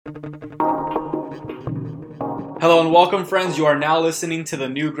Hello and welcome, friends. You are now listening to the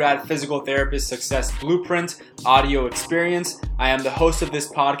New Grad Physical Therapist Success Blueprint audio experience. I am the host of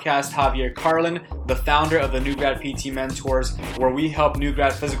this podcast, Javier Carlin, the founder of the New Grad PT Mentors, where we help new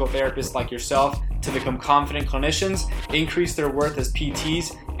grad physical therapists like yourself to become confident clinicians, increase their worth as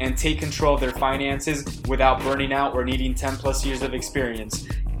PTs, and take control of their finances without burning out or needing 10 plus years of experience.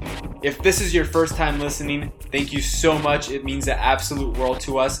 If this is your first time listening, thank you so much. It means the absolute world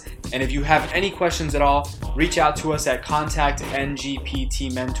to us. And if you have any questions at all, reach out to us at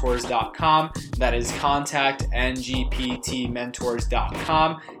contactngptmentors.com. That is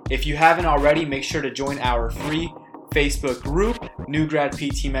contactngptmentors.com. If you haven't already, make sure to join our free Facebook group, New Grad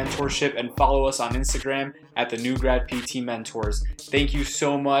PT Mentorship, and follow us on Instagram at the New Grad PT Mentors. Thank you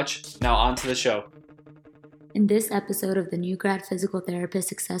so much. Now on to the show. In this episode of the New Grad Physical Therapist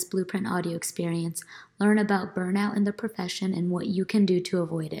Success Blueprint audio experience, learn about burnout in the profession and what you can do to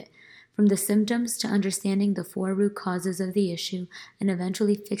avoid it. From the symptoms to understanding the 4 root causes of the issue and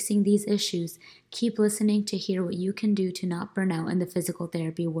eventually fixing these issues, keep listening to hear what you can do to not burn out in the physical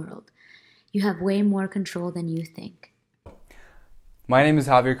therapy world. You have way more control than you think. My name is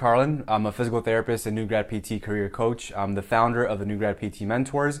Javier Carlin. I'm a physical therapist and New Grad PT career coach. I'm the founder of the New Grad PT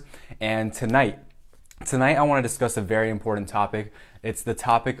Mentors, and Tonight I want to discuss a very important topic. It's the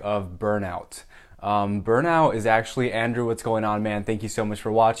topic of burnout. Burnout is actually, Andrew, what's going on, man? Thank you so much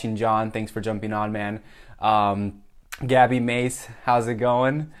for watching. John, thanks for jumping on, man. Gabby Mace, how's it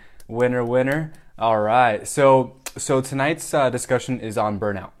going? Winner. All right. So tonight's discussion is on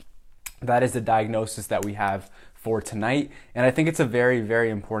burnout. That is the diagnosis that we have for tonight. And I think it's a very, very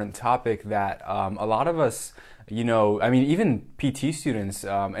important topic that a lot of us, even PT students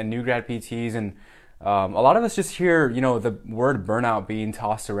and new grad PTs and a lot of us just hear, the word burnout being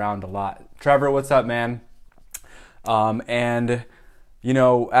tossed around a lot. Trevor, what's up, man? Going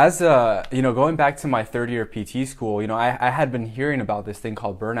back to my third year of PT school, I had been hearing about this thing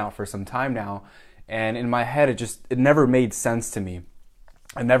called burnout for some time now. And in my head, it never made sense to me.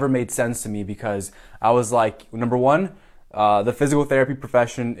 It never made sense to me because I was like, number one, the physical therapy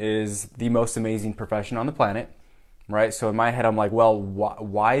profession is the most amazing profession on the planet, right? So in my head, I'm like, well,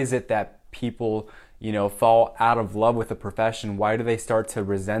 why is it that people fall out of love with the profession? Why do they start to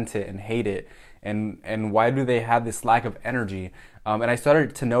resent it and hate it? And why do they have this lack of energy? And I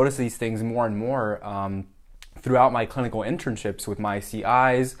started to notice these things more and more throughout my clinical internships with my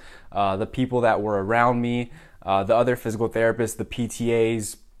CIs, the people that were around me, the other physical therapists, the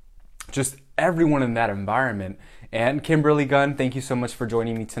PTAs, just everyone in that environment. And Kimberly Gunn, thank you so much for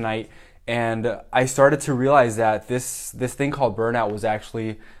joining me tonight. And I started to realize that this thing called burnout was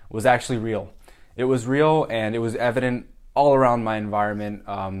actually real. It was real, and it was evident all around my environment.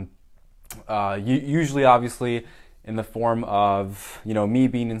 Usually, obviously, in the form of me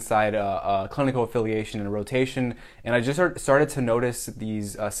being inside a clinical affiliation and a rotation, and I just started to notice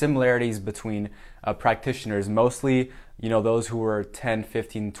these similarities between practitioners, mostly those who were 10,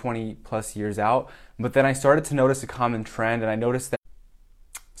 15, 20 plus years out. But then I started to notice a common trend, and I noticed that,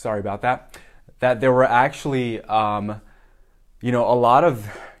 that there were actually a lot of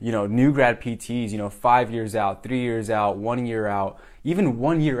new grad PTs, 5 years out, 3 years out, 1 year out, even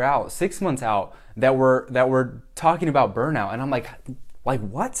 1 year out, 6 months out, that were talking about burnout. And I'm like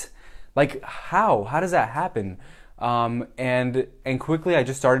what? Like how does that happen? And quickly I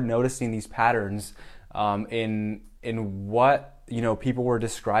just started noticing these patterns in what people were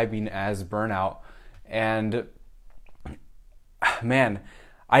describing as burnout. And man,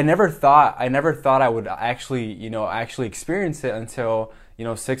 I never thought I would actually experience it until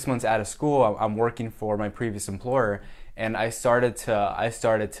 6 months out of school. I'm working for my previous employer, and I started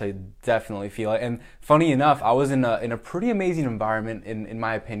to definitely feel it. And funny enough, I was in a pretty amazing environment in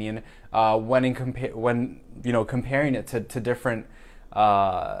my opinion when comparing it to different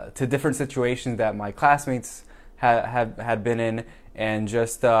situations that my classmates had been in, and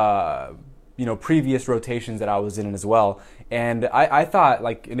just previous rotations that I was in as well. And I thought,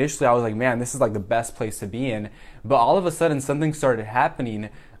 initially I was like, man, this is the best place to be in. But all of a sudden something started happening,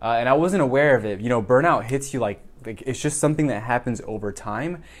 and I wasn't aware of it. Burnout hits you like it's just something that happens over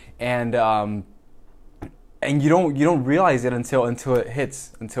time, and you don't realize it until it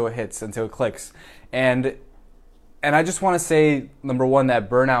clicks. And I just want to say, number one, that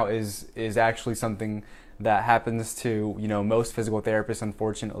burnout is actually something that happens to most physical therapists,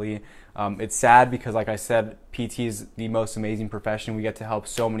 unfortunately. It's sad because, like I said, PT is the most amazing profession. We get to help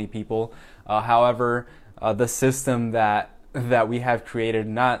so many people. However, the system that we have created,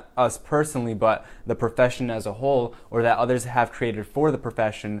 not us personally, but the profession as a whole, or that others have created for the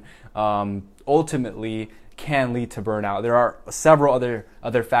profession, ultimately can lead to burnout. There are several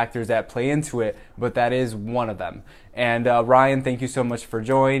other factors that play into it, but that is one of them. And Ryan, thank you so much for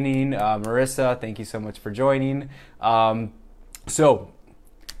joining. Marissa, thank you so much for joining. So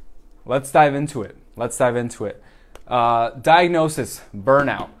let's dive into it. Diagnosis: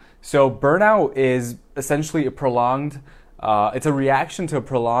 burnout. So burnout is essentially it's a reaction to a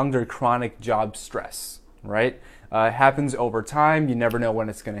prolonged or chronic job stress, right? It happens over time. You never know when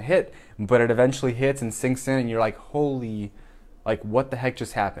it's going to hit, but it eventually hits and sinks in, and you're like, what the heck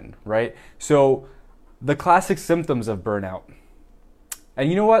just happened, right? So the classic symptoms of burnout. And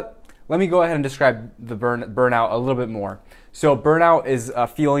you know what? Let me go ahead and describe the burnout a little bit more. So burnout is a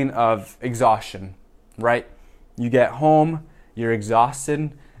feeling of exhaustion, right? You get home, you're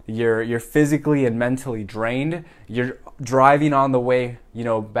exhausted, you're physically and mentally drained. You're driving on the way,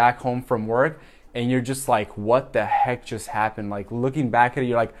 back home from work, and you're just like, what the heck just happened? Like, looking back at it,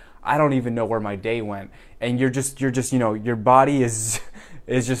 you're like, I don't even know where my day went. And you're just, your body is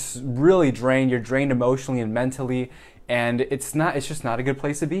just really drained. You're drained emotionally and mentally, and it's just not a good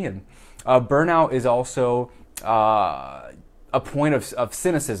place to be in. Burnout is also a point of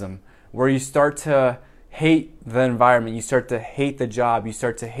cynicism, where you start to hate the environment, you start to hate the job, you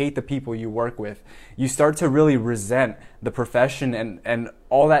start to hate the people you work with, you start to really resent the profession and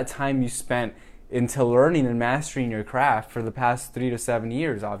all that time you spent into learning and mastering your craft for the past 3 to 7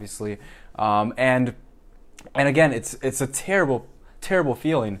 years, obviously. And again, it's a terrible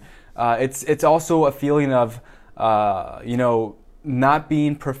feeling. It's also a feeling of not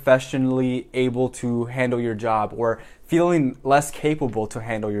being professionally able to handle your job, or feeling less capable to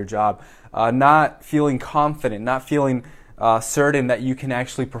handle your job, not feeling confident, not feeling certain that you can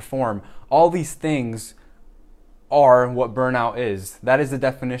actually perform. All these things are what burnout is. That is the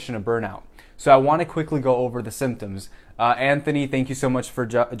definition of burnout. So I want to quickly go over the symptoms. Anthony, thank you so much for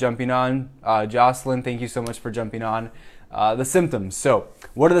jumping on. Jocelyn, thank you so much for jumping on. The symptoms. So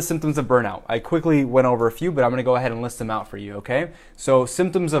what are the symptoms of burnout? I quickly went over a few, but I'm going to go ahead and list them out for you, okay? So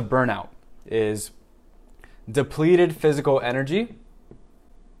symptoms of burnout is depleted physical energy.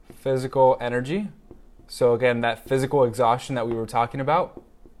 So again, that physical exhaustion that we were talking about,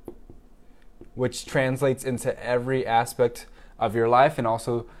 which translates into every aspect of your life, and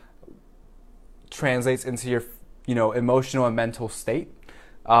also translates into your, emotional and mental state.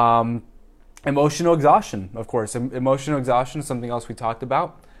 Emotional exhaustion, of course. Emotional exhaustion is something else we talked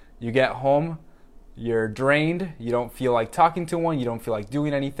about. You get home, you're drained, you don't feel like talking to anyone, you don't feel like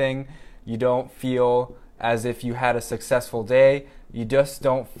doing anything, you don't feel as if you had a successful day, you just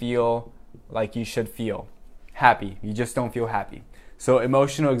don't feel like you should feel happy. You just don't feel happy. So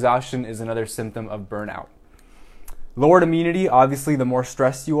emotional exhaustion is another symptom of burnout. Lowered immunity, obviously the more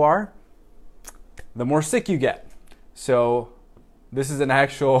stressed you are, the more sick you get. So this is an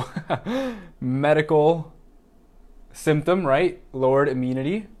actual medical symptom, right? Lowered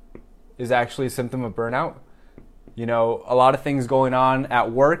immunity is actually a symptom of burnout. A lot of things going on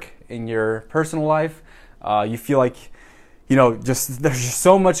at work, in your personal life. You feel like, there's just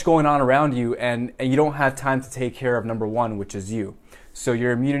so much going on around you, and you don't have time to take care of number one, which is you. So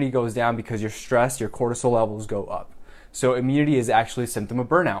your immunity goes down because you're stressed, your cortisol levels go up. So immunity is actually a symptom of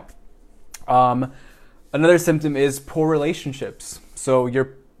burnout. Another symptom is poor relationships. So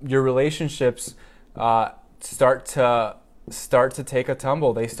your relationships start to take a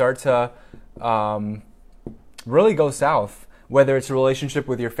tumble. They start to really go south. Whether it's a relationship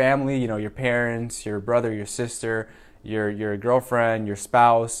with your family, your parents, your brother, your sister, your girlfriend, your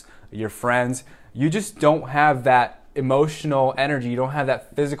spouse, your friends, you just don't have that emotional energy. You don't have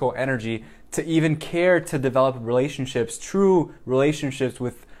that physical energy to even care to develop relationships, true relationships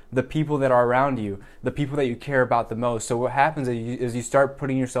with the people that are around you, the people that you care about the most. So what happens is you start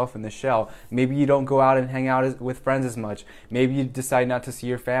putting yourself in the shell. Maybe you don't go out and hang out with friends as much. Maybe you decide not to see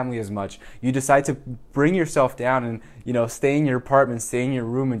your family as much. You decide to bring yourself down and, stay in your apartment, stay in your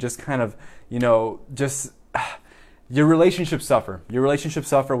room, and just kind of, your relationships suffer. Your relationships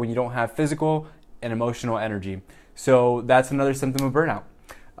suffer when you don't have physical and emotional energy. So that's another symptom of burnout.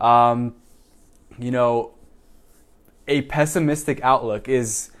 A pessimistic outlook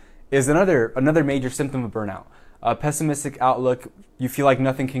is another major symptom of burnout. A pessimistic outlook, you feel like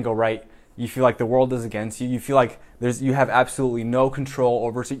nothing can go right. You feel like the world is against you. You feel like you have absolutely no control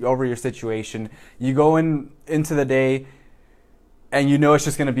over your situation. You go into the day and it's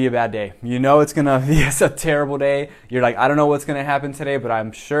just going to be a bad day. It's going to be a terrible day. You're like, I don't know what's going to happen today, but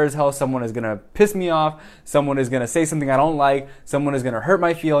I'm sure as hell someone is going to piss me off. Someone is going to say something I don't like. Someone is going to hurt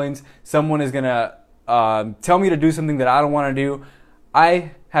my feelings. Someone is going to tell me to do something that I don't want to do.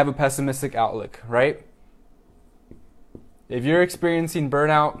 I have a pessimistic outlook, right? If you're experiencing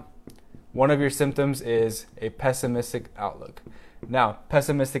burnout, One of your symptoms is a pessimistic outlook. Now,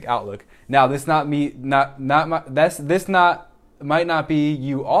 pessimistic outlook. Now, this might not be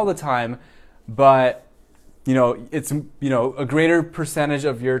you all the time, but it's a greater percentage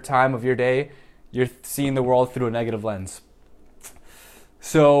of your time, of your day, you're seeing the world through a negative lens.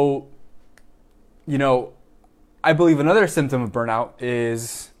 So, I believe another symptom of burnout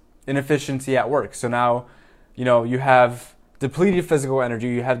is inefficiency at work. So now, you have depleted physical energy,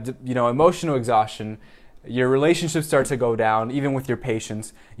 you have, emotional exhaustion, your relationships start to go down, even with your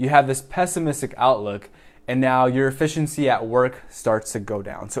patients. You have this pessimistic outlook, and now your efficiency at work starts to go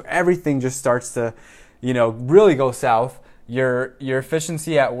down. So everything just starts to, really go south. Your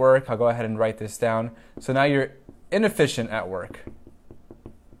efficiency at work, I'll go ahead and write this down. So now you're inefficient at work.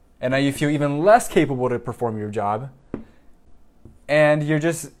 And now you feel even less capable to perform your job. And you're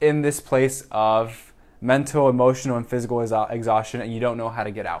just in this place of mental, emotional, and physical exhaustion, and you don't know how to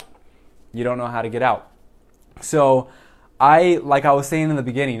get out. You don't know how to get out. So like I was saying in the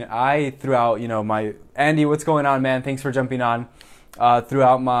beginning, throughout, Andy, what's going on, man? Thanks for jumping on.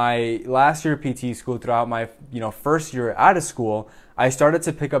 Throughout my last year of PT school, throughout my, first year out of school, I started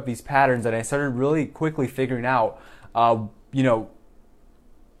to pick up these patterns, and I started really quickly figuring out,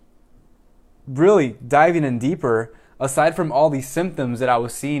 really diving in deeper, aside from all these symptoms that I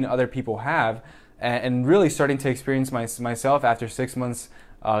was seeing other people have, and really starting to experience myself after 6 months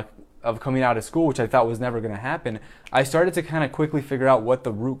of coming out of school, which I thought was never going to happen. I started to kind of quickly figure out what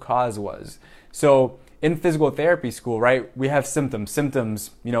the root cause was. So in physical therapy school, right, we have symptoms,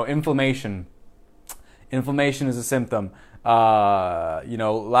 inflammation. Inflammation is a symptom.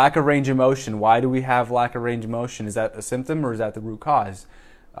 Lack of range of motion. Why do we have lack of range of motion? Is that a symptom or is that the root cause?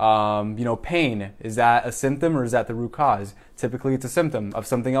 Pain, is that a symptom or is that the root cause? Typically it's a symptom of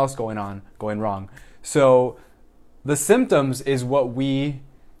something else going wrong. So the symptoms is what we,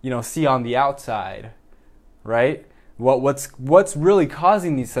 see on the outside, right? What's really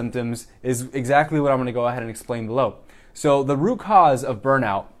causing these symptoms is exactly what I'm going to go ahead and explain below. So the root cause of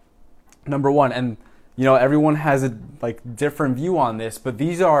burnout, number one, and everyone has a different view on this, but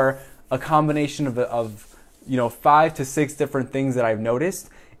these are a combination of 5 to 6 different things that I've noticed,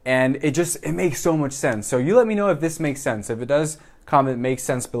 and it makes so much sense. So you let me know if this makes sense. If it does, comment makes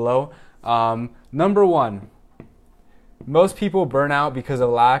sense below. Number one, most people burn out because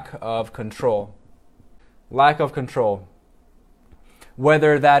of lack of control. Lack of control.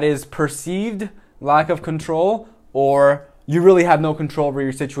 Whether that is perceived lack of control or you really have no control over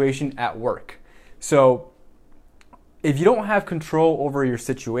your situation at work. So if you don't have control over your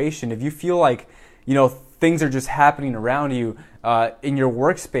situation, if you feel like, things are just happening around you in your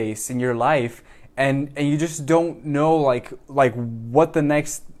workspace, in your life, and you just don't know like what the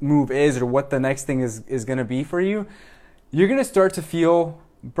next move is or what the next thing is going to be for you, you're going to start to feel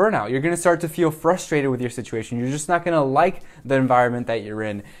burnout. You're going to start to feel frustrated with your situation. You're just not going to like the environment that you're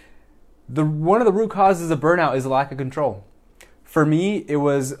in. One of the root causes of burnout is a lack of control. For me, it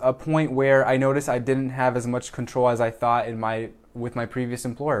was a point where I noticed I didn't have as much control as I thought with my previous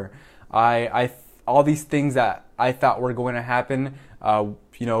employer. All these things that I thought were going to happen,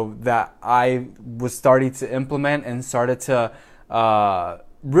 that I was starting to implement and started to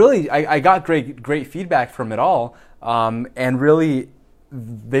really, I got great feedback from it all, and really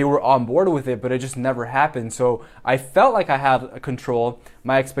they were on board with it, but it just never happened. So I felt like I had control.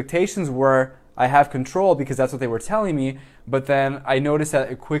 My expectations were I have control because that's what they were telling me, but then I noticed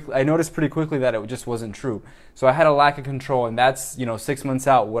pretty quickly that it just wasn't true. So I had a lack of control, and that's 6 months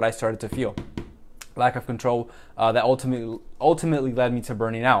out what I started to feel. Lack of control that ultimately led me to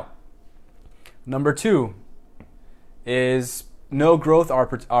burning out. Number 2 is no growth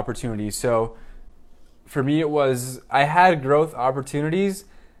opportunities. So for me, it was I had growth opportunities,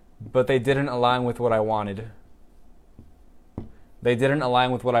 but they didn't align with what I wanted.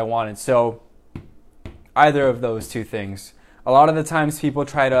 So either of those two things. A lot of the times people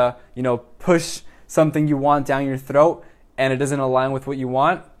try to, push something you want down your throat and it doesn't align with what you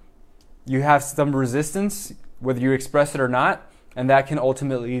want. You have some resistance, whether you express it or not, and that can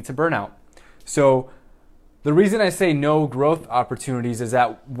ultimately lead to burnout. So the reason I say no growth opportunities is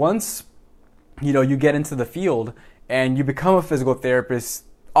that once, you get into the field and you become a physical therapist,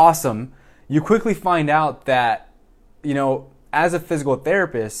 awesome, you quickly find out that, as a physical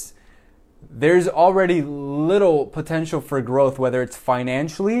therapist, there's already little potential for growth, whether it's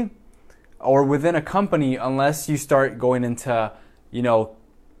financially or within a company, unless you start going into,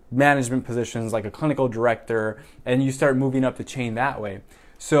 management positions like a clinical director and you start moving up the chain that way.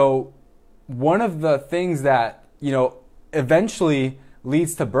 So one of the things that, eventually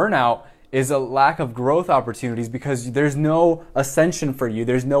leads to burnout is a lack of growth opportunities because there's no ascension for you.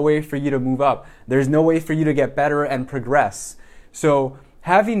 There's no way for you to move up. There's no way for you to get better and progress. So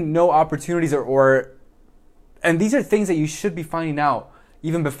having no opportunities and these are things that you should be finding out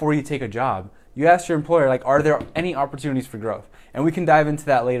even before you take a job. You ask your employer, like, are there any opportunities for growth? And we can dive into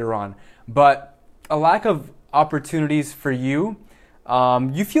that later on. But a lack of opportunities for you,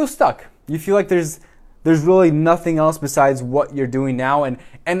 you feel stuck. You feel like there's really nothing else besides what you're doing now. And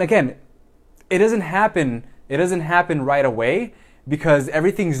again, it doesn't happen right away because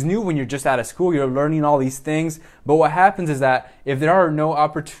everything's new when you're just out of school. You're learning all these things. But what happens is that if there are no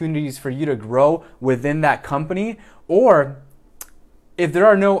opportunities for you to grow within that company, or if there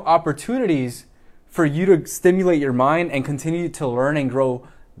are no opportunities for you to stimulate your mind and continue to learn and grow,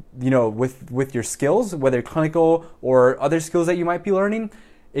 with your skills, whether clinical or other skills that you might be learning,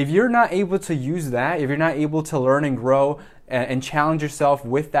 if you're not able to use that, if you're not able to learn and grow and challenge yourself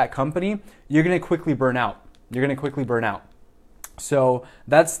with that company, you're going to quickly burn out. So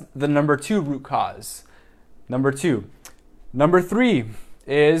that's the number 2 root cause. Number 2. Number 3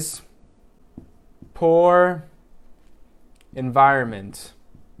 is poor environment.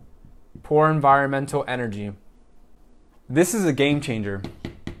 Poor environmental energy. This is a game changer.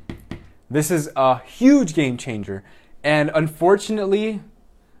 This is a huge game changer. And unfortunately,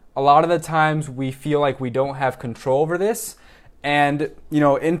 a lot of the times we feel like we don't have control over this. And,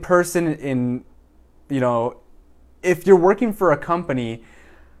 in person, if you're working for a company,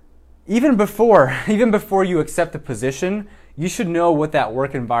 even before you accept the position, you should know what that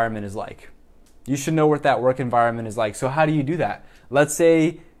work environment is like. So how do you do that? Let's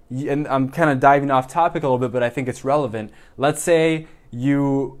say, and I'm kind of diving off topic a little bit, but I think it's relevant. Let's say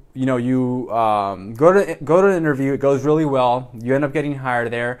you go to an interview, it goes really well, you end up getting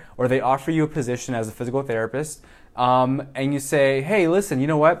hired there, or they offer you a position as a physical therapist, and you say, hey, listen, you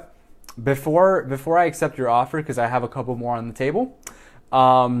know what? Before I accept your offer, because I have a couple more on the table,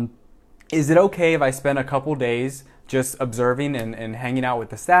 is it okay if I spend a couple days just observing and hanging out with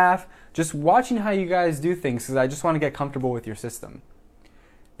the staff, just watching how you guys do things, because I just want to get comfortable with your system?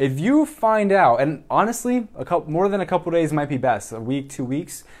 If you find out, and honestly, more than a couple days might be best, a week, 2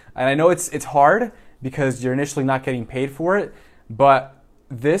 weeks, and I know it's hard because you're initially not getting paid for it, but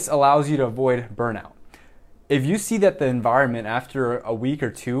this allows you to avoid burnout. If you see that the environment after a week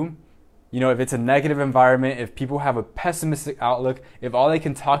or two, if it's a negative environment, if people have a pessimistic outlook, if all they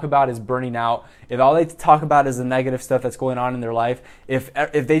can talk about is burning out, if all they talk about is the negative stuff that's going on in their life, if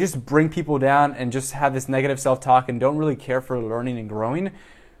they just bring people down and just have this negative self-talk and don't really care for learning and growing,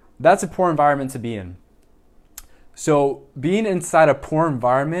 that's a poor environment to be in. So being inside a poor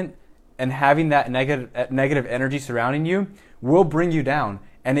environment and having that negative energy surrounding you will bring you down,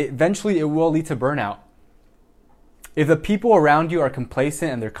 and eventually it will lead to burnout. If the people around you are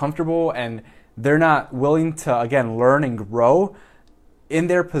complacent and they're comfortable and they're not willing to, again, learn and grow in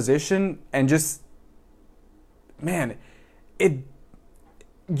their position, and just, you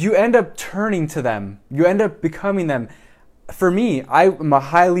end up turning to them. You end up becoming them. For me, I'm a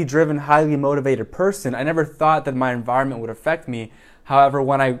highly driven, highly motivated person. I never thought that my environment would affect me. However,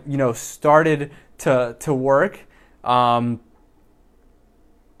 when I, started to work,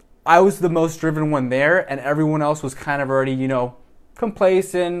 I was the most driven one there, and everyone else was kind of already,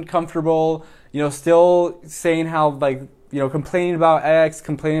 complacent, comfortable, still saying how, complaining about X,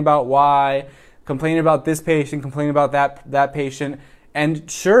 complaining about Y, complaining about this patient, complaining about that patient. And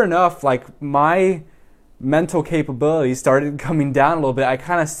sure enough, my mental capabilities started coming down a little bit. I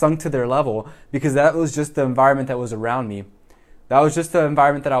kind of sunk to their level because that was just the environment that was around me.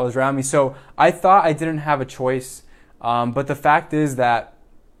 So I thought I didn't have a choice, but the fact is that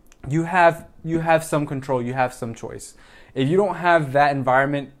you have some control, you have some choice. If you don't have that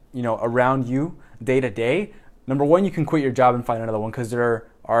environment, around you day to day, number one, you can quit your job and find another one, because there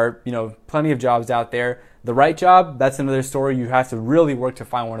are, plenty of jobs out there. The right job, that's another story. You have to really work to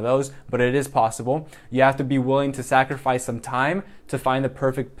find one of those, but it is possible. You have to be willing to sacrifice some time to find the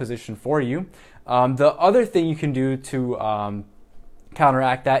perfect position for you. The other thing you can do to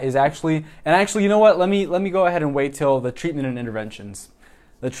counteract that is actually, you know what? Let me go ahead and wait till the treatment and interventions.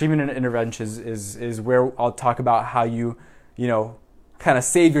 The treatment and interventions is where I'll talk about how you kind of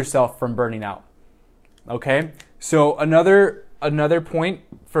save yourself from burning out. Okay? So another point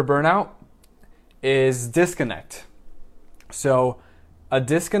for burnout is disconnect. So a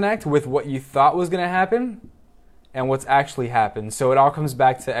disconnect with what you thought was going to happen and what's actually happened. So it all comes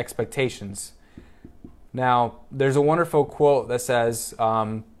back to expectations. Now, there's a wonderful quote that says,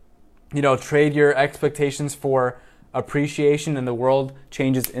 trade your expectations for appreciation and the world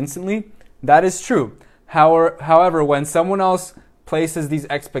changes instantly. That is true. However, when someone else places these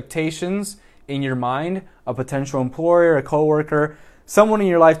expectations in your mind, a potential employer, a coworker, someone in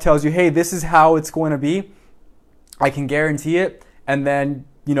your life tells you, hey, this is how it's going to be, I can guarantee it. And then,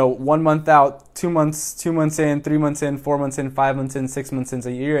 1 month out, 2 months, 2 months in, 3 months in, 4 months in, 5 months in, 6 months in,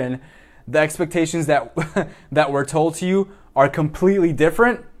 a year in, the expectations that that were told to you are completely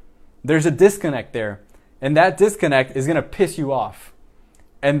different. There's a disconnect there. And that disconnect is going to piss you off.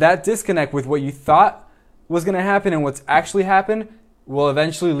 And that disconnect with what you thought was going to happen and what's actually happened will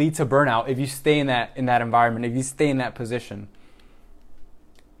eventually lead to burnout if you stay in that environment, if you stay in that position.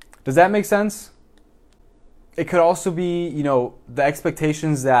 Does that make sense? It could also be, the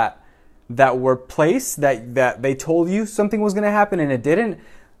expectations that were placed, that they told you something was going to happen and it didn't.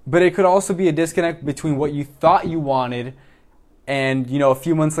 But it could also be a disconnect between what you thought you wanted and, a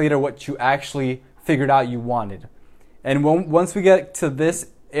few months later, what you actually figured out you wanted. And once we get to this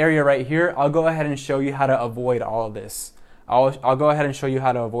area right here, I'll go ahead and show you how to avoid all of this. I'll go ahead and show you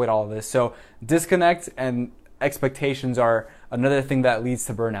how to avoid all of this. So disconnect and expectations are another thing that leads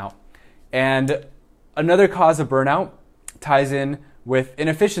to burnout. And another cause of burnout ties in with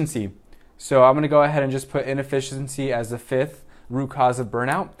inefficiency. So I'm going to go ahead and just put inefficiency as the 5th root cause of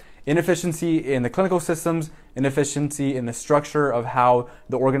burnout. Inefficiency in the clinical systems, inefficiency in the structure of how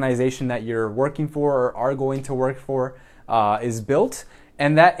the organization that you're working for or are going to work for is built.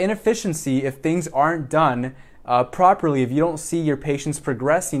 And that inefficiency, if things aren't done properly, if you don't see your patients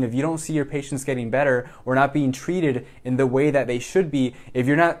progressing, if you don't see your patients getting better or not being treated in the way that they should be, if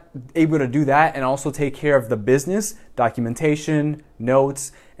you're not able to do that and also take care of the business, documentation,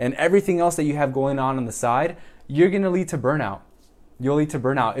 notes, and everything else that you have going on the side, you're going to lead to burnout. You'll lead to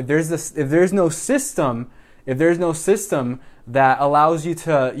burnout. If there's no system that allows you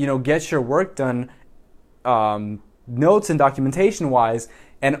to, get your work done, notes and documentation wise,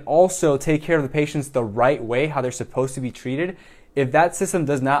 and also take care of the patients the right way, how they're supposed to be treated, if that system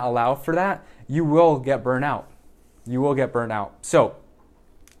does not allow for that, you will get burnt out. You will get burnt out. So,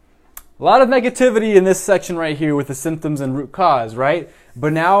 a lot of negativity in this section right here with the symptoms and root cause, right?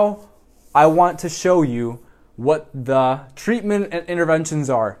 But now I want to show you what the treatment and interventions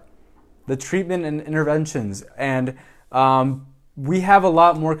are. The treatment and interventions. And we have a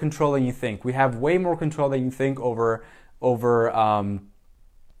lot more control than you think. We have way more control than you think over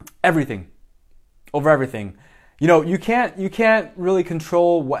everything. Over everything. You can't really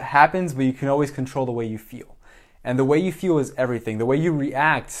control what happens, but you can always control the way you feel. And the way you feel is everything. The way you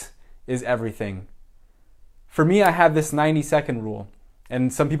react is everything. For me, I have this 90-second rule.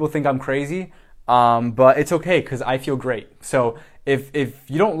 And some people think I'm crazy. But it's okay because I feel great. So if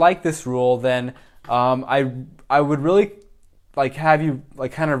you don't like this rule, then I would really have you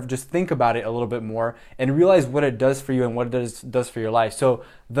kind of just think about it a little bit more and realize what it does for you and what it does for your life. So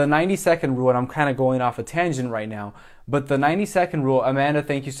the 90-second rule, and I'm kind of going off a tangent right now, but the 90-second rule, Amanda,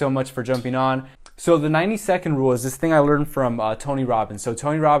 thank you so much for jumping on. So the 90-second rule is this thing I learned from Tony Robbins. So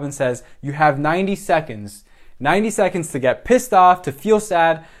Tony Robbins says you have 90 seconds to get pissed off, to feel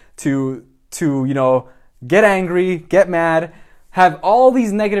sad, to get angry, get mad, have all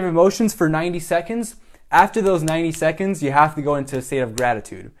these negative emotions for 90 seconds. After those 90 seconds, you have to go into a state of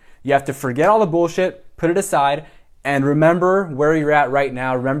gratitude. You have to forget all the bullshit, put it aside, and remember where you're at right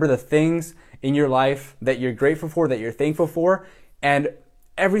now. Remember the things in your life that you're grateful for, that you're thankful for, and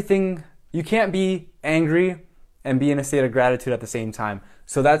everything. You can't be angry and be in a state of gratitude at the same time.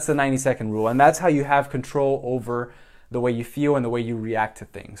 So that's the 90-second rule, and that's how you have control over the way you feel and the way you react to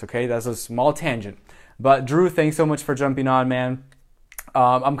things, okay? That's a small tangent. But Drew, thanks so much for jumping on, man.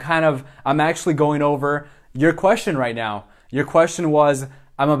 I'm actually going over your question right now. Your question was,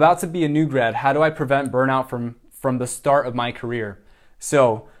 I'm about to be a new grad. How do I prevent burnout from the start of my career?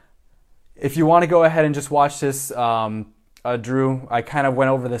 So if you want to go ahead and just watch this, Drew, I kind of went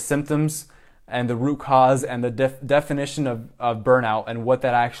over the symptoms and the root cause and the definition of burnout and what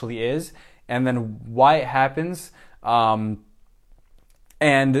that actually is, and then why it happens. And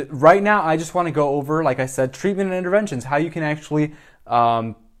right now, I just want to go over, like I said, treatment and interventions, how you can actually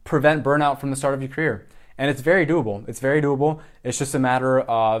prevent burnout from the start of your career. And it's very doable. It's just a matter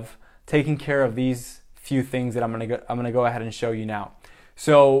of taking care of these few things that I'm gonna go ahead and show you now.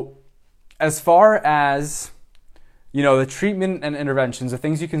 So, as far as the treatment and interventions, the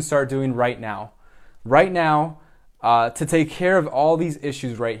things you can start doing right now, to take care of all these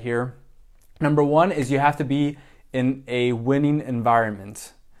issues right here. Number one is you have to be in a winning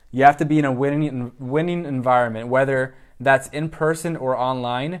environment. You have to be in a winning environment, whether that's in person or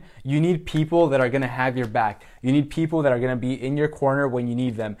online. You need people that are going to have your back. You need people that are going to be in your corner when you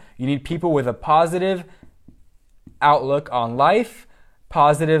need them. You need people with a positive outlook on life,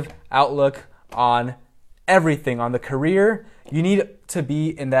 positive outlook on everything on the career, you need to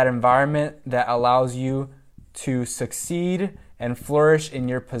be in that environment that allows you to succeed and flourish in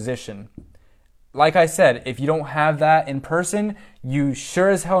your position. Like I said, if you don't have that in person, you sure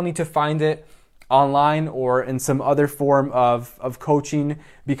as hell need to find it online or in some other form of coaching,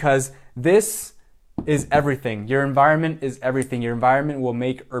 because this is everything. Your environment is everything. Your environment will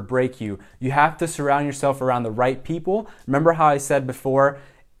make or break you. You have to surround yourself around the right people. Remember how I said before,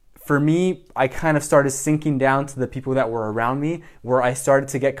 for me, I kind of started sinking down to the people that were around me, where I started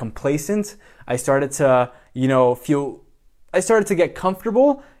to get complacent. I started to, I started to get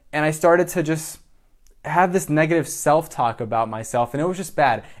comfortable, and I started to just have this negative self-talk about myself, and it was just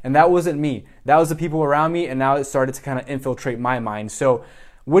bad. And that wasn't me. That was the people around me, and now it started to kind of infiltrate my mind. So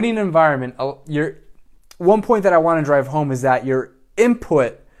winning environment, one point that I want to drive home is that your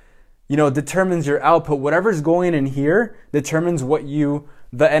input, determines your output. Whatever's going in here determines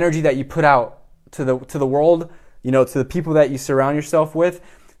the energy that you put out to the world, to the people that you surround yourself with.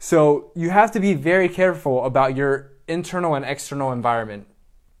 So you have to be very careful about your internal and external environment.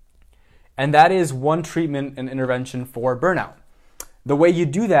 And that is one treatment and intervention for burnout. The way you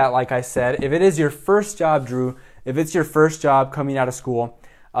do that, like I said, if it is your first job, Drew, if it's your first job coming out of school,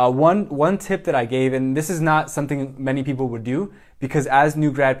 one tip that I gave, and this is not something many people would do, because as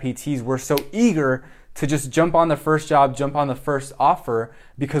new grad PTs, we're so eager to just jump on the first job, jump on the first offer,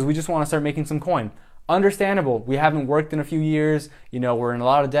 because we just want to start making some coin. Understandable. We haven't worked in a few years. We're in a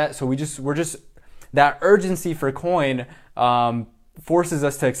lot of debt, so we're just that urgency for coin forces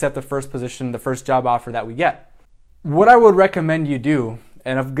us to accept the first position, the first job offer that we get. What I would recommend you do,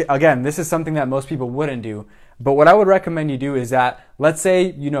 and again, this is something that most people wouldn't do, but what I would recommend you do is that, let's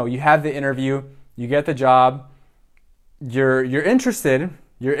say, you have the interview, you get the job, you're interested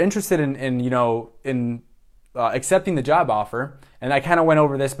in accepting the job offer. And I kind of went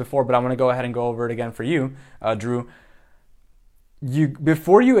over this before, but I'm going to go ahead and go over it again for you, Drew.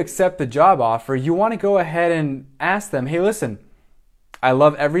 Before you accept the job offer, you want to go ahead and ask them, hey, listen, I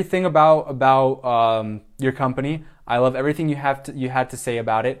love everything about your company. I love everything you had to say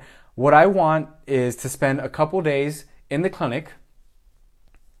about it. What I want is to spend a couple days in the clinic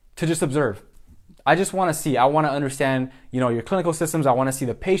to just observe. I just want to see. I want to understand, your clinical systems. I want to see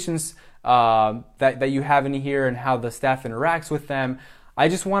the patients that you have in here and how the staff interacts with them. I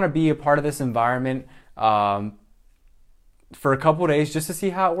just want to be a part of this environment for a couple days, just to see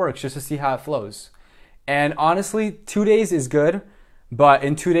how it works, just to see how it flows. And honestly, 2 days is good. But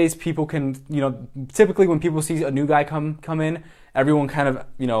in 2 days, people can, typically when people see a new guy come in, everyone kind of,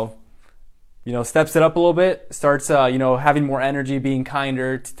 steps it up a little bit, starts, having more energy, being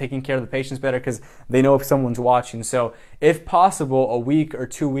kinder, taking care of the patients better, because they know if someone's watching. So if possible, a week or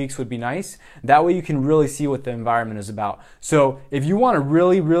 2 weeks would be nice. That way you can really see what the environment is about. So if you want to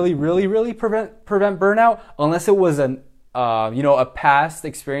really, really, really, really prevent burnout, unless it was a past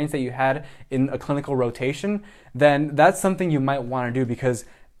experience that you had in a clinical rotation, then that's something you might want to do, because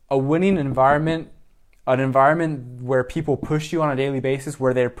a winning environment, an environment where people push you on a daily basis,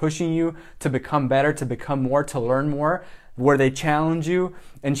 where they're pushing you to become better, to become more, to learn more, where they challenge you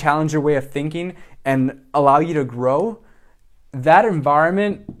and challenge your way of thinking and allow you to grow, that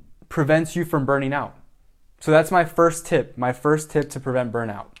environment prevents you from burning out. So that's my first tip to prevent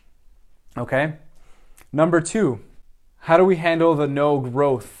burnout. Okay? Number 2, how do we handle the no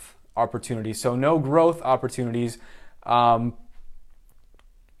growth opportunities? So no growth opportunities,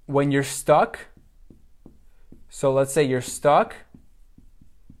 when you're stuck. So let's say you're stuck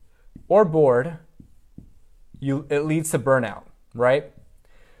or bored, it leads to burnout, right?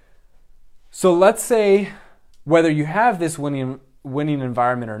 So let's say whether you have this winning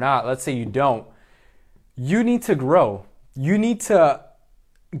environment or not, let's say you don't, you need to grow. You need to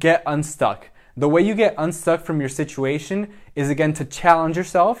get unstuck. The way you get unstuck from your situation is, again, to challenge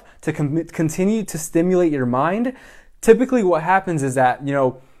yourself, to continue to stimulate your mind. Typically what happens is that,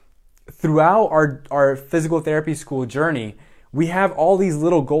 throughout our physical therapy school journey, we have all these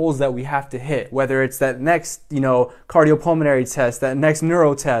little goals that we have to hit, whether it's that next, cardiopulmonary test, that next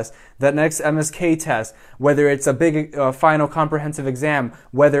neuro test, that next MSK test, whether it's a big final comprehensive exam,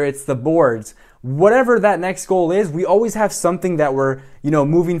 whether it's the boards. Whatever that next goal is, we always have something that we're,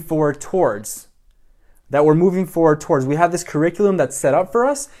 moving forward towards. We have this curriculum that's set up for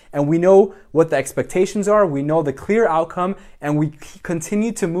us, and we know what the expectations are. We know the clear outcome, and we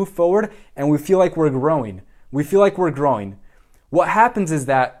continue to move forward, and we feel like we're growing. What happens is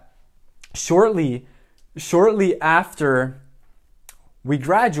that shortly after we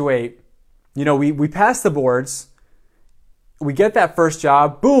graduate, we pass the boards, we get that first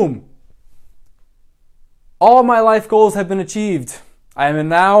job, boom! All my life goals have been achieved. I am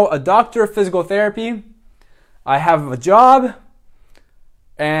now a doctor of physical therapy. I have a job,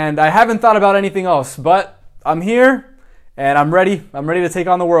 and I haven't thought about anything else, but I'm here and I'm ready. I'm ready to take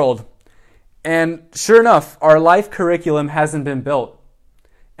on the world. And sure enough, our life curriculum hasn't been built.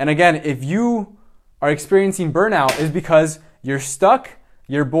 And again, if you are experiencing burnout, it's because you're stuck,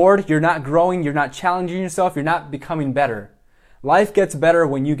 you're bored, you're not growing, you're not challenging yourself, you're not becoming better. Life gets better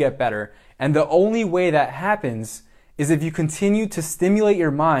when you get better. And the only way that happens is if you continue to stimulate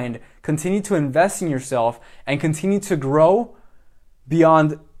your mind, continue to invest in yourself, and continue to grow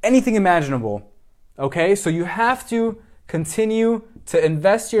beyond anything imaginable. Okay? So you have to continue to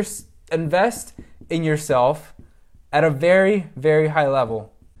invest in yourself at a very, very high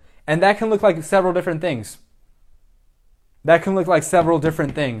level. And that can look like several different things.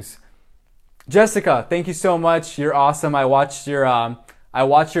 Jessica, thank you so much. You're awesome. I watched your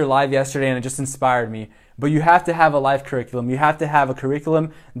live yesterday and it just inspired me. But you have to have a life curriculum. You have to have a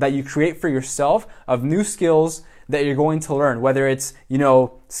curriculum that you create for yourself of new skills that you're going to learn, whether it's,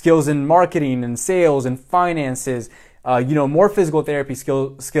 skills in marketing and sales and finances, more physical therapy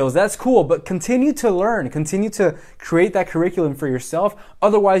skills. That's cool, but continue to learn, continue to create that curriculum for yourself.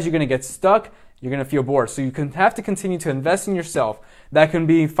 Otherwise, you're going to get stuck. You're going to feel bored. So you have to continue to invest in yourself. That can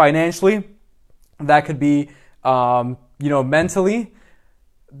be financially. That could be, mentally.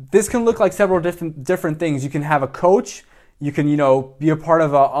 This can look like several different things. You can have a coach. You can, be a part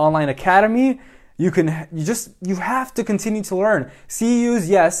of an online academy. You have to continue to learn. CEUs,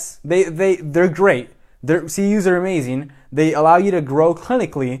 yes, they're great. CEUs are amazing. They allow you to grow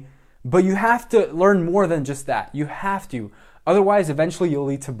clinically, but you have to learn more than just that. You have to. Otherwise, eventually you'll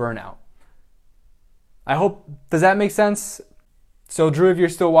lead to burnout. Does that make sense? So Drew, if you're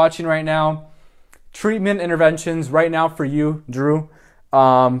still watching right now, treatment interventions right now for you, Drew.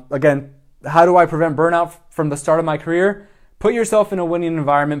 Again, how do I prevent burnout from the start of my career? Put yourself in a winning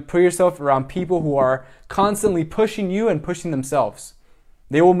environment. Put yourself around people who are constantly pushing you and pushing themselves.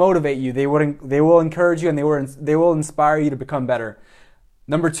 They will motivate you. They will encourage you, and they will inspire you to become better.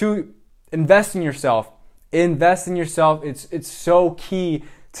 Number 2, invest in yourself. Invest in yourself. It's so key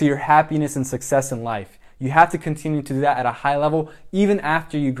to your happiness and success in life. You have to continue to do that at a high level, even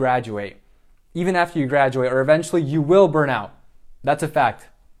after you graduate. Or eventually you will burn out. That's a fact.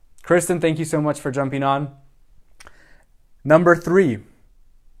 Kristen, thank you so much for jumping on. Number 3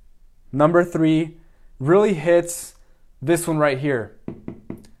 really hits this one right here.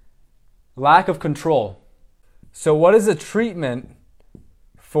 Lack of control. So what is a treatment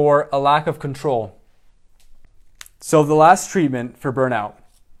for a lack of control? So the last treatment for burnout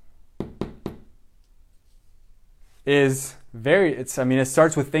is it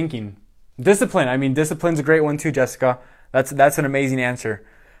starts with thinking. Discipline. Discipline's a great one too, Jessica. That's an amazing answer.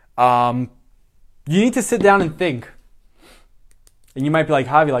 You need to sit down and think. And you might be like,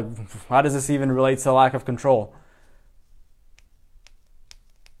 Javi, how does this even relate to lack of control?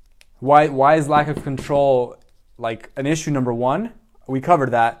 Why is lack of control an issue number 1? We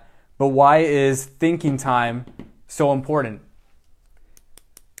covered that. But why is thinking time so important?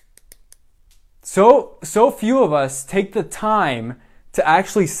 So few of us take the time to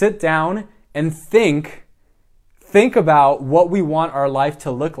actually sit down and think about what we want our life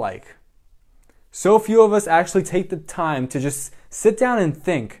to look like. So few of us actually take the time to just sit down and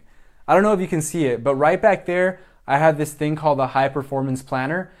think. I don't know if you can see it, but right back there, I have this thing called the High Performance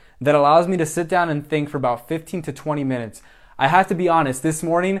Planner that allows me to sit down and think for about 15 to 20 minutes. I have to be honest, this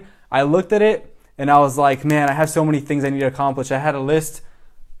morning, I looked at it and I was like, man, I have so many things I need to accomplish. I had a list,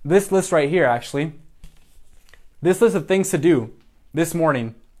 this list right here actually, this list of things to do this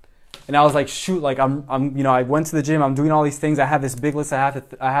morning. And I was like, shoot, I went to the gym, I'm doing all these things, I have this big list I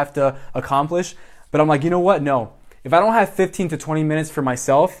have to accomplish. But I'm like, you know what? No. If I don't have 15 to 20 minutes for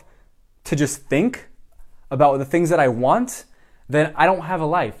myself to just think about the things that I want, then I don't have a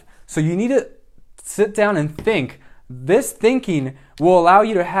life. So you need to sit down and think. This thinking will allow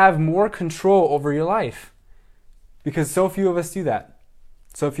you to have more control over your life. Because so few of us do that.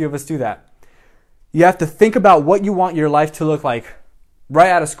 You have to think about what you want your life to look like right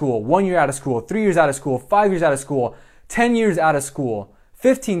out of school, 1 year out of school, 3 years out of school, 5 years out of school, 10 years out of school,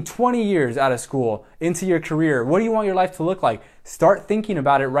 15, 20 years out of school, into your career. What do you want your life to look like? Start thinking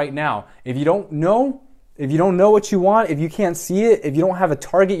about it right now. If you don't know what you want, if you can't see it, if you don't have a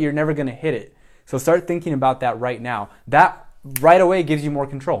target, you're never going to hit it. So start thinking about that right now. That right away gives you more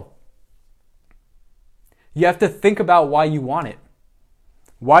control. You have to think about why you want it.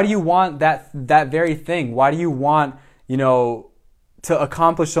 Why do you want that very thing? Why do you want, to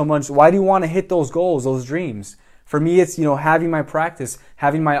accomplish so much? Why do you want to hit those goals, those dreams? For me, it's, having my practice,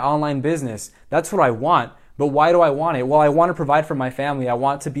 having my online business. That's what I want. But why do I want it? Well, I want to provide for my family. I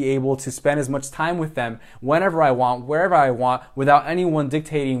want to be able to spend as much time with them whenever I want, wherever I want, without anyone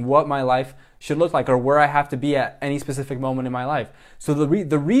dictating what my life should look like or where I have to be at any specific moment in my life. So the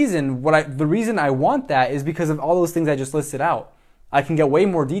reason I want that is because of all those things I just listed out. I can get way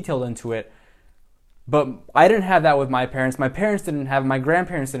more detailed into it. But I didn't have that with my parents. My parents didn't have it. My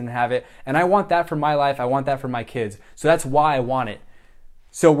grandparents didn't have it. And I want that for my life. I want that for my kids. So that's why I want it.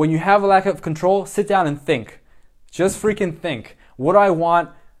 So when you have a lack of control, sit down and think. Just freaking think. What do I want?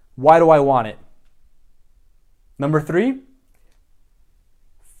 Why do I want it? Number 3,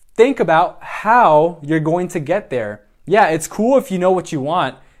 think about how you're going to get there. Yeah, it's cool if you know what you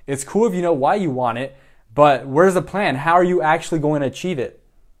want. It's cool if you know why you want it. But where's the plan? How are you actually going to achieve it?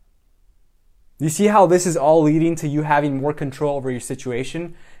 You see how this is all leading to you having more control over your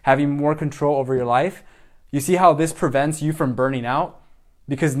situation, having more control over your life? You see how this prevents you from burning out?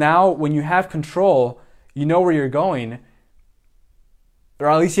 Because now when you have control, you know where you're going, or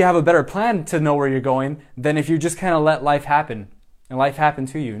at least you have a better plan to know where you're going than if you just kind of let life happen and life happen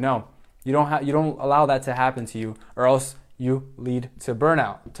to you. No, you don't allow that to happen to you, or else you lead to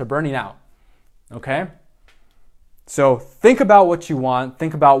burning out. Okay? So think about what you want,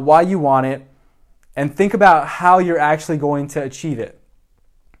 think about why you want it, and think about how you're actually going to achieve it.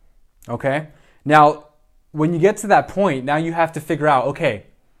 Okay? Now, when you get to that point, now you have to figure out, okay,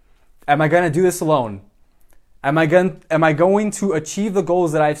 am I going to do this alone? Am I going to achieve the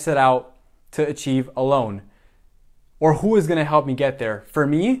goals that I've set out to achieve alone? Or who is going to help me get there? For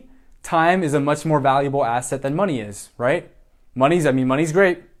me, time is a much more valuable asset than money is, right? Money's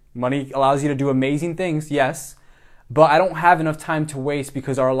great. Money allows you to do amazing things, yes. But I don't have enough time to waste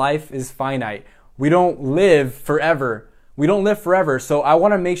because our life is finite. We don't live forever. So I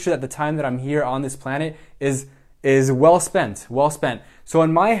want to make sure that the time that I'm here on this planet is well spent. So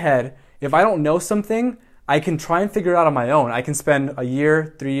in my head, if I don't know something, I can try and figure it out on my own. I can spend a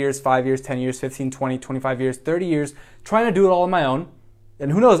year, 3 years, 5 years, 10 years, 15, 20, 25 years, 30 years trying to do it all on my own.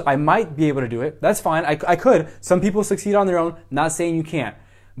 And who knows, I might be able to do it. That's fine. I could. Some people succeed on their own, not saying you can't.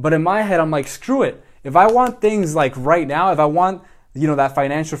 But in my head, I'm like, screw it. If I want things like right now, if I want that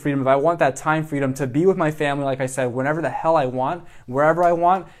financial freedom, if I want that time freedom to be with my family, like I said, whenever the hell I want, wherever I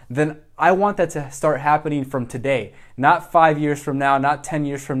want, then I want that to start happening from today, not 5 years from now, not 10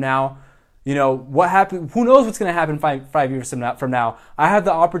 years from now. What happened? Who knows what's going to happen 5 years from now? I have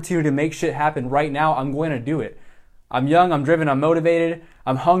the opportunity to make shit happen right now. I'm going to do it. I'm young, I'm driven, I'm motivated,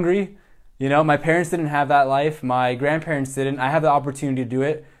 I'm hungry. My parents didn't have that life. My grandparents didn't. I have the opportunity to do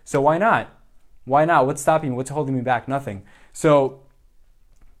it. So why not? What's stopping me? What's holding me back? Nothing. So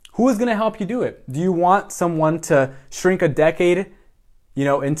who is going to help you do it? Do you want someone to shrink a decade,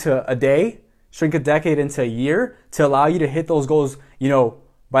 into a day, shrink a decade into a year to allow you to hit those goals,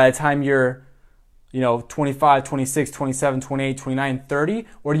 by the time you're, 25, 26, 27, 28, 29, 30?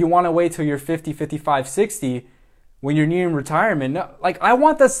 Or do you want to wait till you're 50, 55, 60 when you're nearing retirement? No, I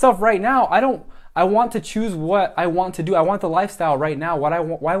want that stuff right now. I want to choose what I want to do. I want the lifestyle right now. Why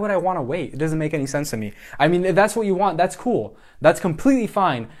would I want to wait? It doesn't make any sense to me. If that's what you want, that's cool. That's completely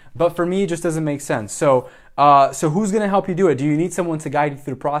fine. But for me, it just doesn't make sense. So who's going to help you do it? Do you need someone to guide you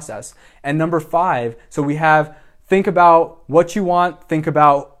through the process? And number 5, so we have think about what you want, think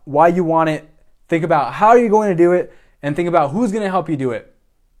about why you want it, think about how you're going to do it, and think about who's going to help you do it.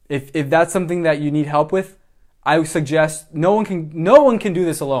 If that's something that you need help with, I would suggest no one can do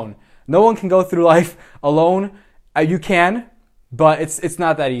this alone. No one can go through life alone. You can, but it's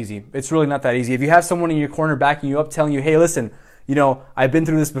not that easy. It's really not that easy. If you have someone in your corner backing you up, telling you, hey, listen, I've been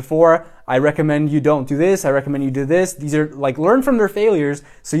through this before. I recommend you don't do this. I recommend you do this. These are learn from their failures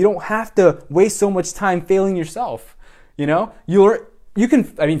so you don't have to waste so much time failing yourself. You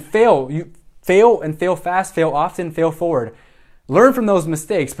can fail. You fail and fail fast, fail often, fail forward. Learn from those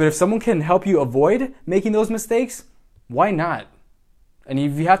mistakes. But if someone can help you avoid making those mistakes, why not? And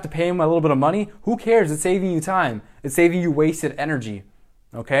if you have to pay them a little bit of money, who cares? It's saving you time. It's saving you wasted energy.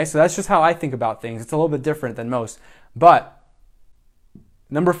 Okay, so that's just how I think about things. It's a little bit different than most. But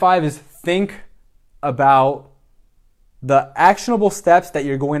number 5 is think about the actionable steps that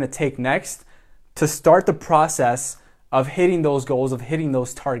you're going to take next to start the process of hitting those goals, of hitting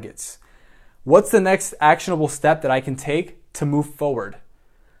those targets. What's the next actionable step that I can take to move forward?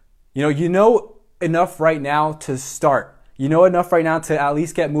 You know enough right now to start. You know enough right now to at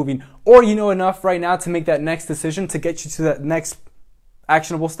least get moving. Or you know enough right now to make that next decision to get you to that next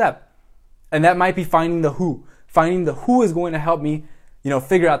actionable step. And that might be finding the who. Finding the who is going to help me,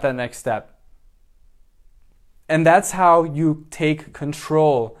 figure out that next step. And that's how you take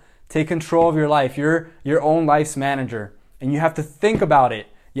control. Take control of your life. You're your own life's manager. And you have to think about it.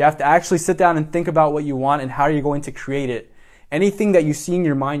 You have to actually sit down and think about what you want and how you're going to create it. Anything that you see in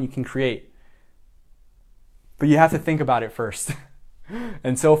your mind, you can create. But you have to think about it first.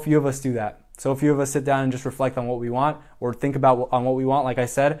 And so few of us do that. So few of us sit down and just reflect on what we want or think about on what we want. Like I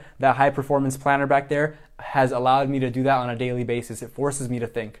said, that high performance planner back there has allowed me to do that on a daily basis. It forces me to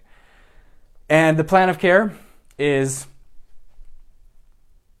think. And the plan of care is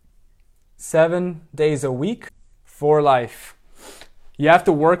 7 days a week for life. You have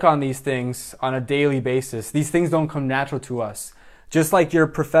to work on these things on a daily basis. These things don't come natural to us. Just like your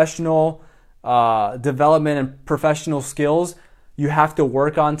professional development and professional skills, you have to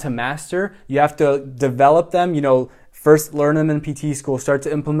work on to master. You have to develop them, first learn them in PT school, start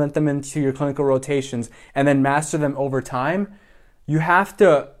to implement them into your clinical rotations, and then master them over time. You have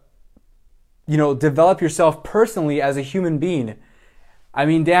to, develop yourself personally as a human being. I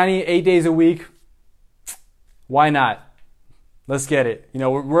mean, Danny, 8 days a week, why not? Let's get it.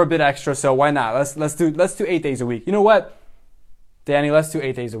 We're a bit extra, so why not? Let's do 8 days a week. You know what, Danny? Let's do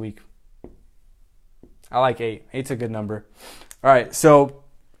 8 days a week. I like 8. 8's a good number. All right, so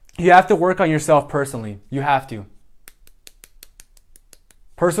you have to work on yourself personally. You have to.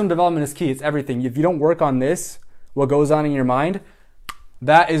 Personal development is key. It's everything. If you don't work on this, what goes on in your mind,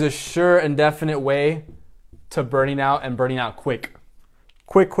 that is a sure and definite way to burning out, and burning out quick.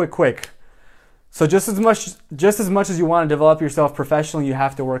 Quick. So just as much as you want to develop yourself professionally, you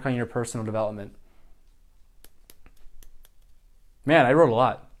have to work on your personal development. Man, I wrote a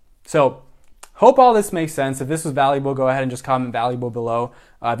lot. So hope all this makes sense. If this was valuable, go ahead and just comment valuable below.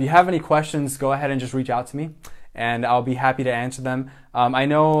 If you have any questions, go ahead and just reach out to me, and I'll be happy to answer them. I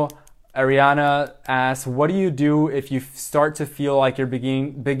know Ariana asks, what do you do if you start to feel like you're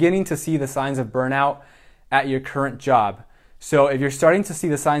beginning to see the signs of burnout at your current job? So if you're starting to see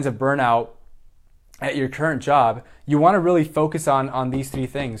the signs of burnout at your current job, you want to really focus on these 3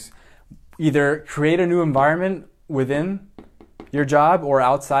 things. Either create a new environment within your job or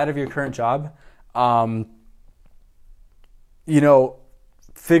outside of your current job.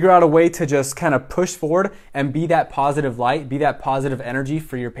 Figure out a way to just kind of push forward and be that positive light, be that positive energy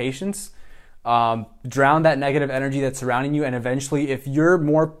for your patients. Drown that negative energy that's surrounding you, and eventually, if your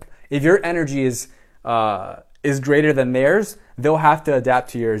energy is greater than theirs, they'll have to adapt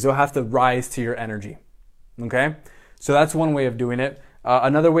to yours. They'll have to rise to your energy. Okay? So that's one way of doing it.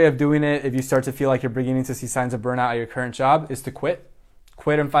 Another way of doing it, if you start to feel like you're beginning to see signs of burnout at your current job, is to quit.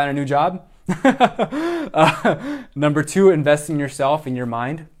 Quit and find a new job. Number 2, invest in yourself, in your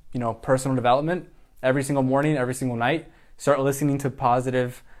mind, personal development every single morning, every single night. Start listening to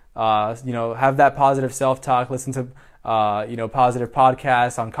positive, have that positive self-talk, listen to, positive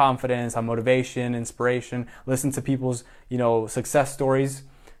podcasts on confidence, on motivation, inspiration, listen to people's, success stories.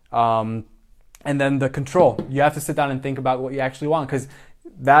 And then the control. You have to sit down and think about what you actually want, because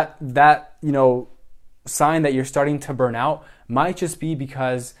that sign that you're starting to burn out might just be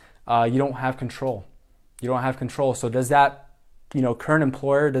because you don't have control. You don't have control. So does that, current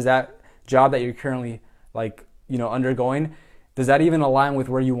employer, does that job that you're currently undergoing, does that even align with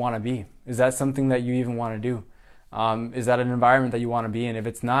where you want to be? Is that something that you even want to do? Is that an environment that you want to be in? If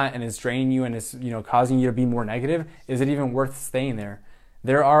it's not, and it's draining you and it's, causing you to be more negative, is it even worth staying there?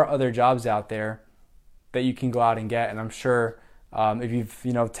 There are other jobs out there that you can go out and get. And I'm sure, if you've,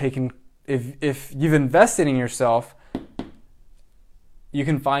 if you've invested in yourself, you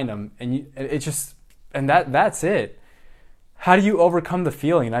can find them, and that's it. How do you overcome the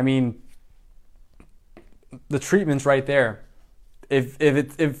feeling? I mean, the treatment's right there. If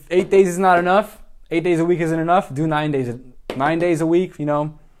 8 days is not enough, 8 days a week isn't enough, do 9 days. 9 days a week,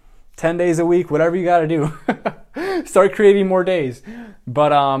 10 days a week, whatever you got to do. Start creating more days.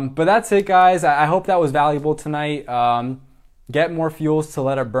 But that's it, guys. I hope that was valuable tonight. Get more fuels to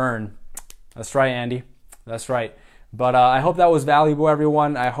let it burn. That's right, Andy. That's right. But I hope that was valuable,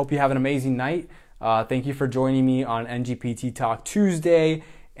 everyone. I hope you have an amazing night. Thank you for joining me on NGPT Talk Tuesday,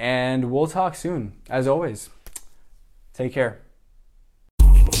 and we'll talk soon. As always, take care.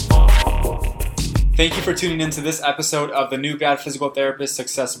 Thank you for tuning into this episode of the New Grad Physical Therapist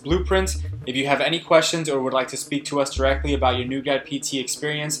Success Blueprint. If you have any questions or would like to speak to us directly about your New Grad PT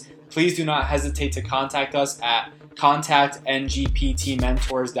experience, please do not hesitate to contact us at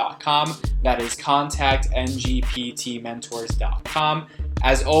contactngptmentors.com. That is contactngptmentors.com.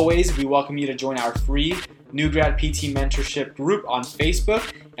 As always, we welcome you to join our free New Grad PT mentorship group on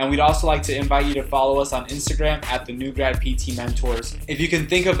Facebook, and we'd also like to invite you to follow us on Instagram at the New Grad PT Mentors. If you can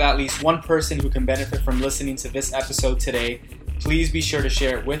think of at least one person who can benefit from listening to this episode today, please be sure to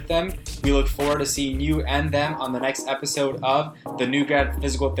share it with them. We look forward to seeing you and them on the next episode of the New Grad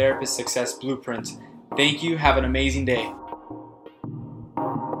Physical Therapist Success Blueprint. Thank you. Have an amazing day.